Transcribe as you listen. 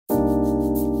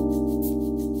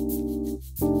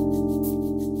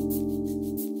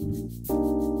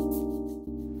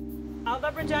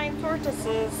Aldabra giant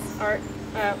tortoises are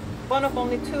one of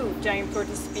only 2 giant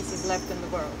tortoise species left in the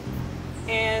world.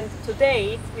 And to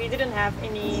date, we didn't have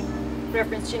any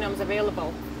reference genomes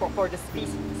available for the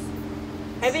species.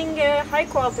 Having a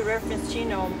high-quality reference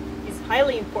genome is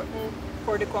highly important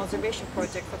for the conservation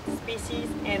project of the species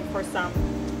and for some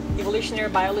evolutionary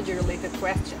biology-related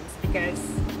questions, because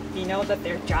we know that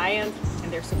they're giant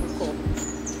and they're super cool.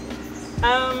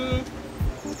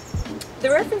 The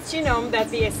reference genome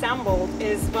that we assembled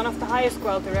is one of the highest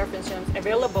quality reference genomes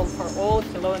available for all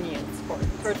chelonians, for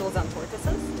turtles and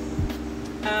tortoises.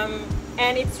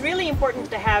 And it's really important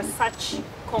to have such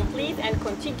complete and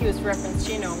contiguous reference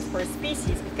genomes for a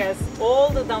species, because all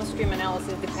the downstream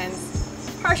analysis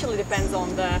partially depends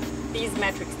on these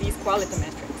metrics, these quality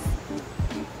metrics.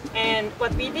 And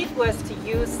what we did was to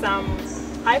use some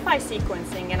HiFi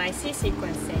sequencing and IC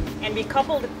sequencing, and we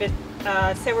coupled it with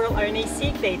several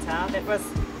RNA-seq data that was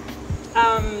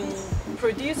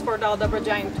produced for the Aldabra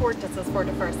giant tortoises for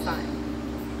the first time.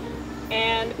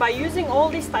 And by using all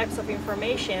these types of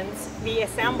informations, we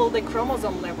assembled a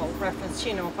chromosome-level reference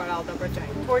genome for Aldabra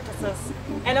giant tortoises,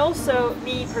 and also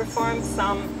we performed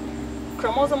some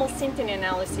chromosomal synteny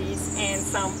analyses and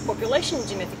some population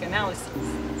genetic analyses.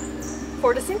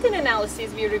 For the synteny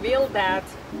analyses, we revealed that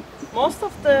most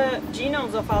of the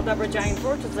genomes of Aldabra giant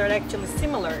tortoises are actually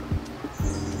similar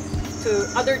to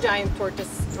other giant tortoise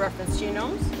reference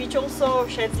genomes, which also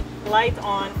sheds light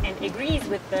on and agrees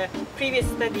with the previous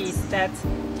studies that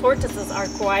tortoises are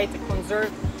quite a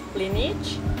conserved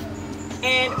lineage.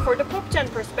 And for the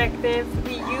PopGen perspective,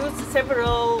 we used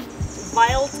several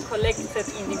wild collected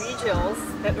individuals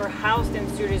that were housed in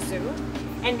Zürich Zoo,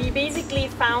 and we basically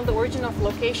found the origin of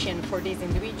location for these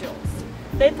individuals.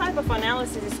 That type of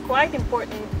analysis is quite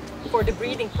important for the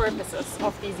breeding purposes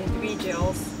of these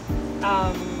individuals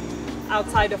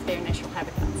outside of their natural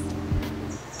habitats.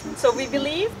 So we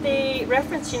believe the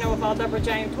reference genome of Aldabra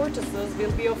giant tortoises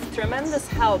will be of tremendous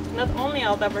help, not only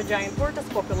Aldabra giant tortoise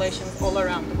populations all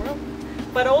around the world,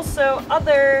 but also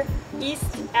other East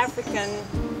African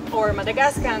or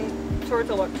Madagascan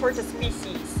turtle or tortoise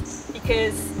species,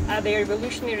 because they are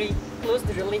evolutionarily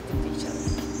closely related to each other.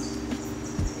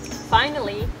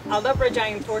 Finally, Aldabra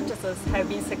giant tortoises have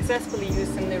been successfully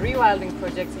used in the rewilding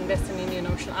projects in Western Indian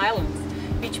Ocean islands,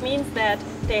 which means that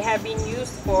they have been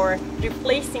used for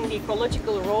replacing the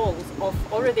ecological roles of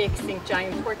already extinct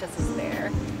giant tortoises there,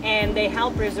 and they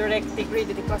help resurrect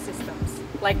degraded ecosystems,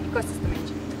 like ecosystem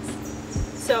engineers.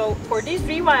 So for these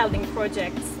rewilding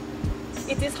projects,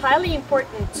 it is highly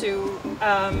important to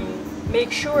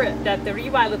make sure that the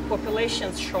rewilded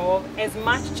populations show as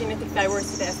much genetic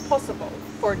diversity as possible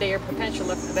for their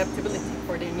potential adaptability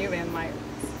for their new environments.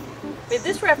 With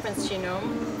this reference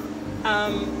genome,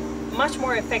 much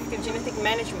more effective genetic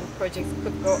management projects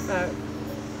could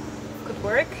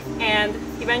work, and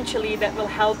eventually that will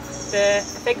help the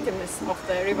effectiveness of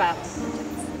the rewilding project.